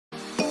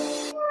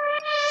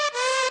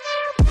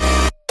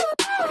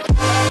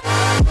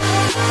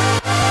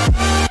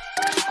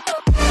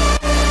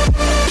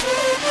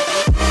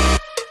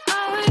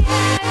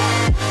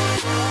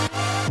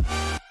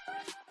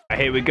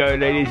Here we go,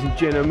 ladies and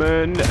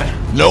gentlemen.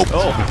 Nope.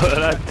 Oh,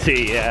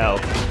 bloody hell.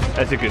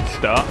 That's a good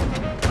start.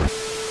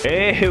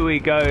 Here we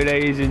go,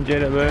 ladies and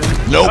gentlemen.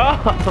 Nope.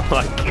 Oh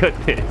my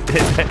goodness.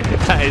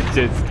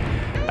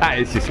 that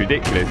is just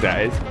ridiculous,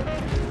 that is.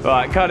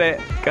 Right, cut it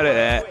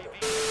there.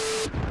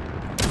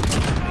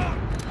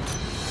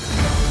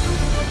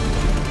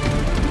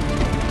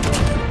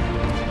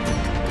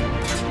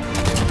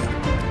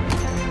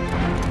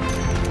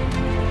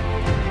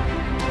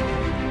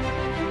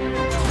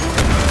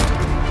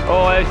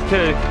 Oh, there's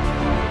two.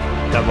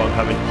 Another one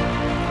coming.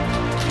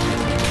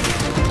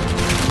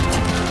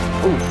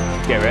 Ooh,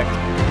 get wrecked.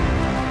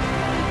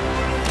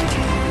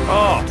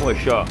 Oh, what a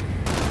shot.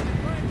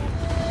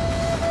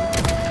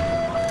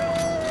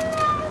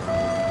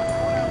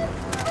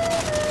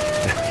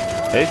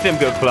 There's some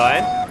good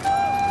flying.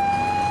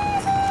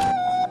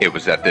 It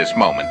was at this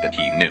moment that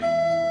he knew.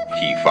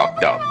 He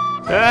fucked up.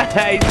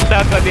 He's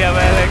stuck on the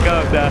other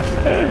helicopter.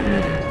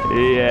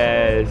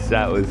 Yes,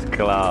 that was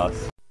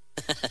class.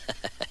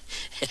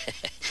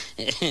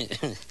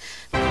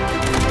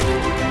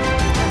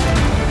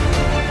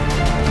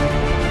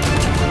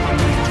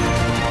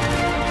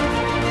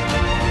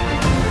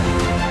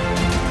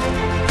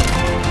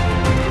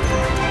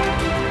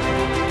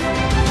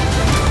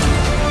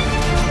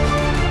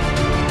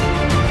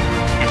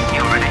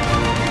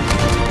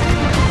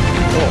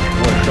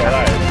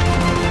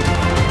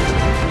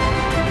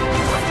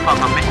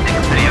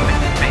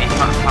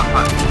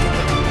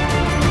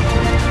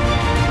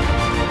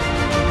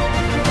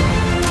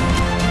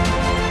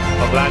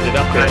 I've landed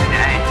up here.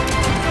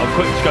 I'm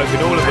quick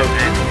scoping all of them.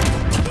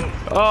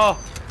 Oh!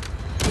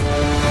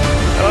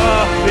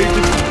 Oh!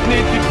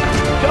 Need to...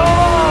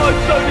 Oh! I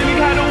so nearly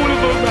had all of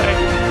them, mate!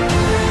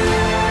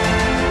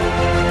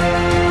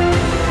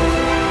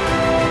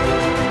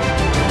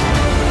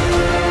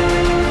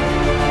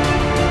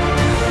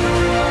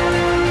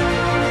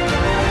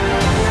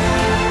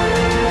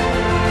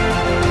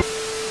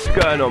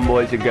 What's going on,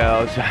 boys and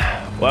girls?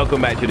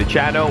 Welcome back to the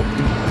channel.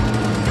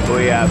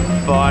 We have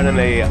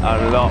finally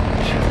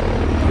unlocked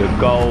the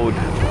gold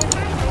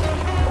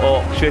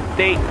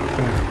AX50.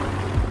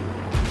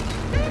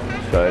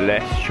 So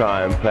let's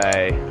try and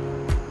play a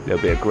little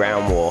bit of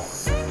ground war.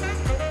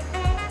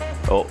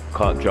 Oh,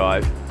 can't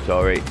drive,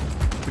 sorry.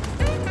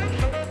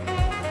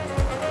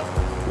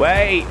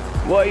 Wait,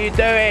 what are you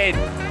doing?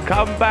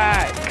 Come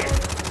back.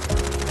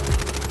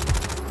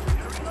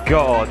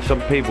 God,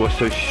 some people are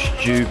so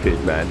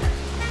stupid, man.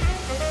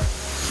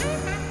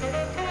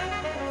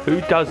 Who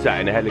does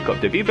that in a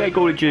helicopter? If you play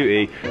Call of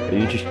Duty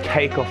and you just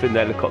take off in the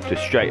helicopter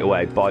straight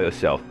away by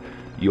yourself,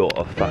 you're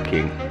a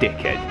fucking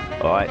dickhead.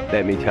 Alright,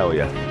 let me tell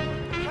you.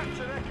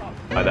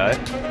 I know.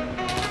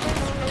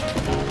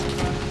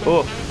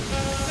 Oh.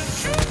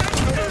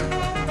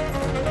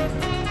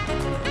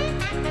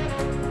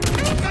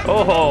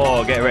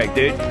 Oh, get wrecked,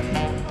 dude.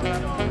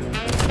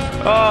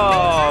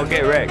 Oh,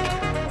 get wrecked.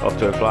 Off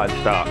to a flying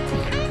start.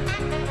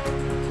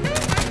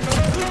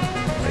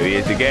 There he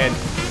is again.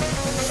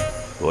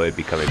 Or he'll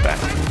be coming back.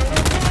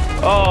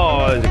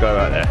 Oh, there's a guy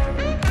right there.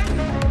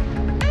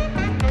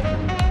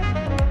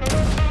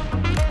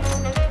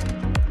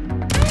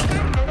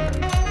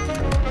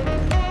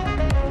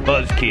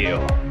 Buzzkill.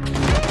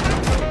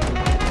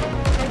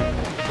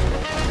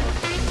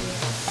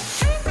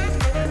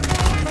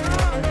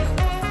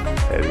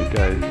 There he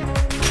goes.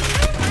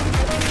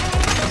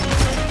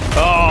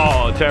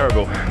 Oh,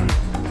 terrible.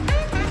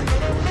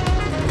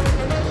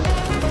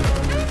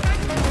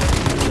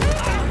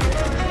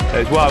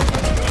 There's one.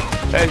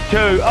 There's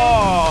two.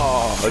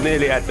 Oh, I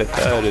nearly had the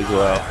third as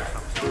well.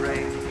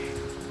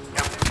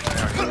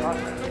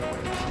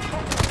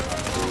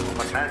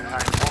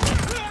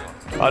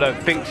 I don't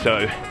think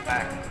so.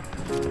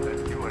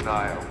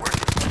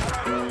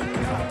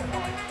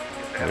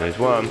 There's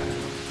one.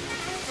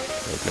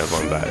 There's another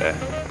one back there.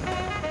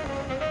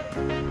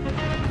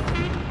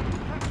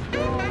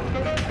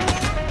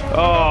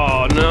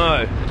 Oh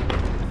no!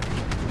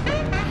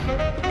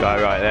 Guy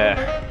right there.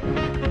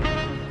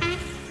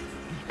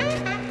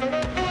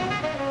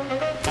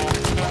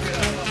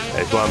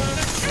 There's one.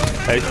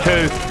 There's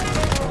two.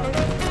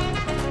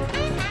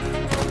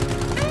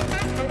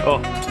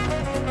 Oh.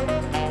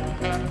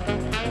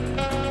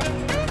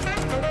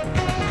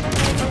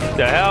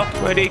 The hell?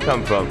 Where'd he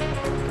come from?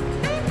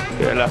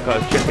 Feel like I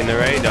was checking the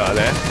radar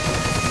there.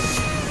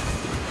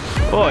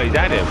 Oh, he's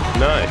at him.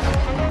 Nice.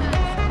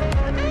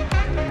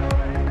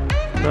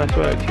 Nice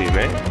work to you,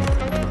 mate.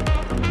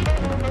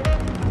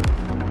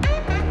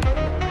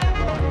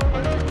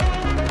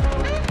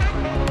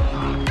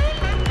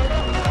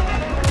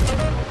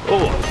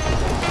 Oh,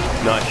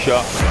 nice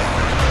shot.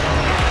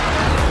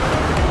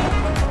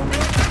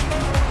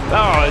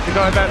 Oh, there's a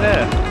guy back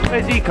there.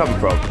 Where's he come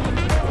from?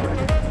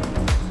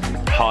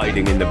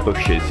 Hiding in the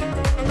bushes.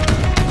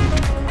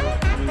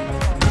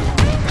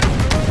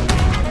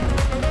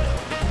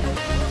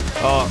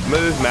 Oh,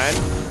 move, man.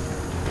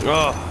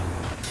 Oh.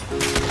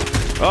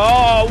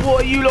 Oh,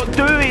 what are you lot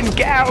doing?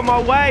 Get out of my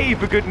way,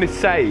 for goodness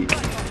sake.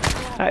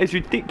 That is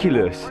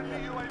ridiculous.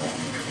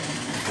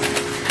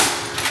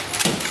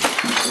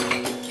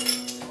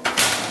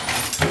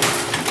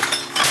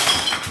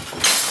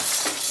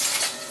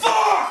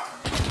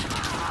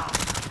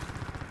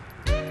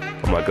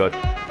 my god.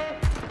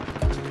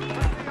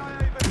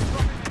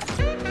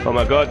 Oh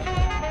my god.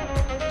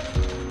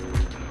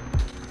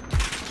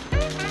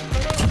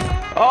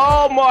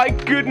 Oh my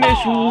goodness,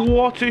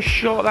 what a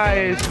shot that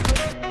is.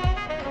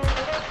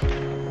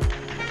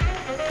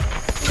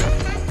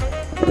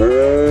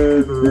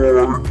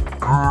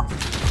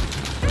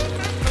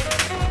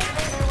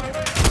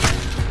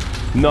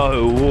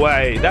 No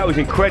way, that was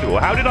incredible.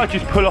 How did I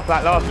just pull off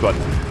that last one?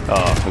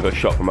 Oh, I got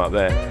shot from up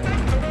there.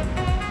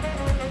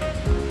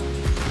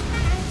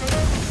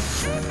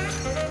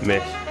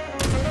 Missed.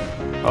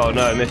 Oh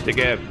no, missed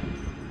again.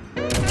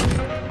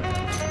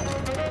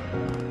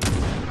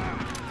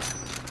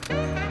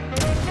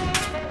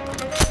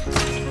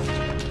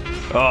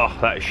 Oh,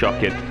 that is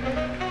shocking.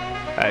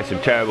 That is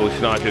some terrible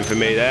sniping for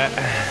me there.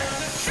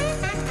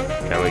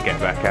 Can we get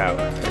back out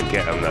and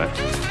get them though?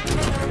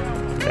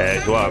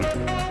 There's one.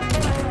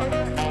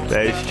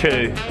 There's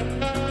two.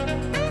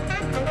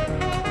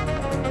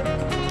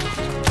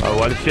 Oh,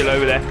 one's still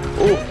over there.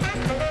 Oh,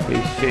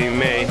 he's seeing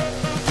me.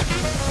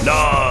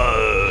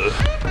 No!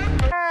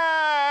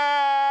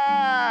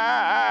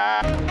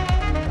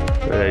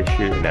 Where are they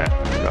shooting at?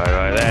 Guy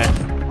right there.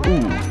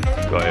 Ooh,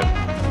 got him.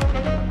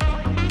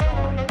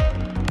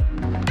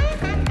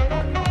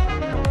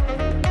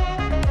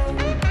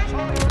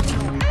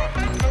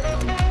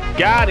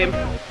 Got him.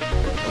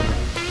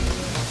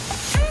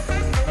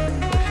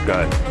 Let's go.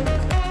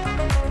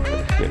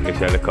 Let's get this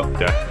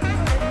helicopter.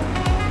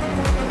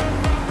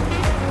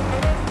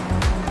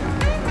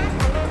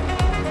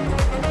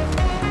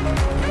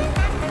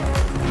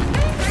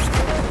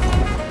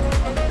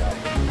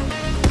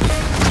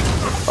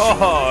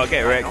 Oh,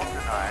 get wrecked.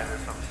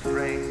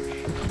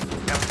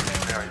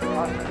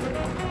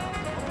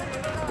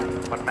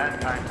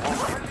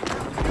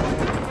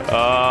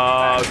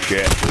 Oh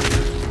shit.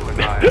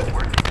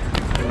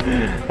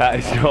 That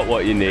is not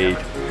what you need.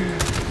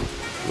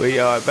 We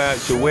are about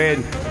to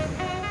win.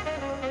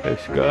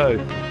 Let's go.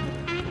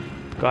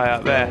 Guy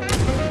up there.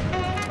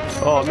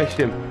 Oh, I missed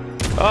him.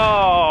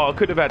 Oh,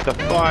 could have had the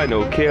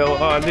final kill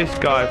on this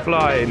guy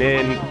flying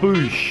in.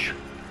 Boosh.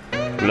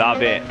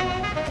 Love it.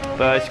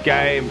 First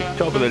game,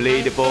 top of the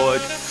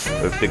leaderboard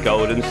with the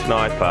golden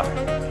sniper.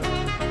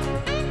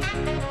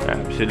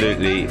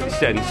 Absolutely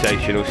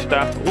sensational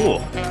stuff. Oh,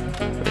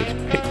 just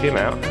picked him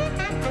out.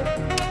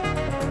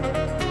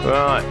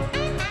 Right,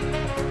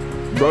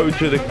 road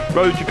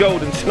to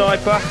golden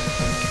sniper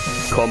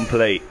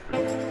complete.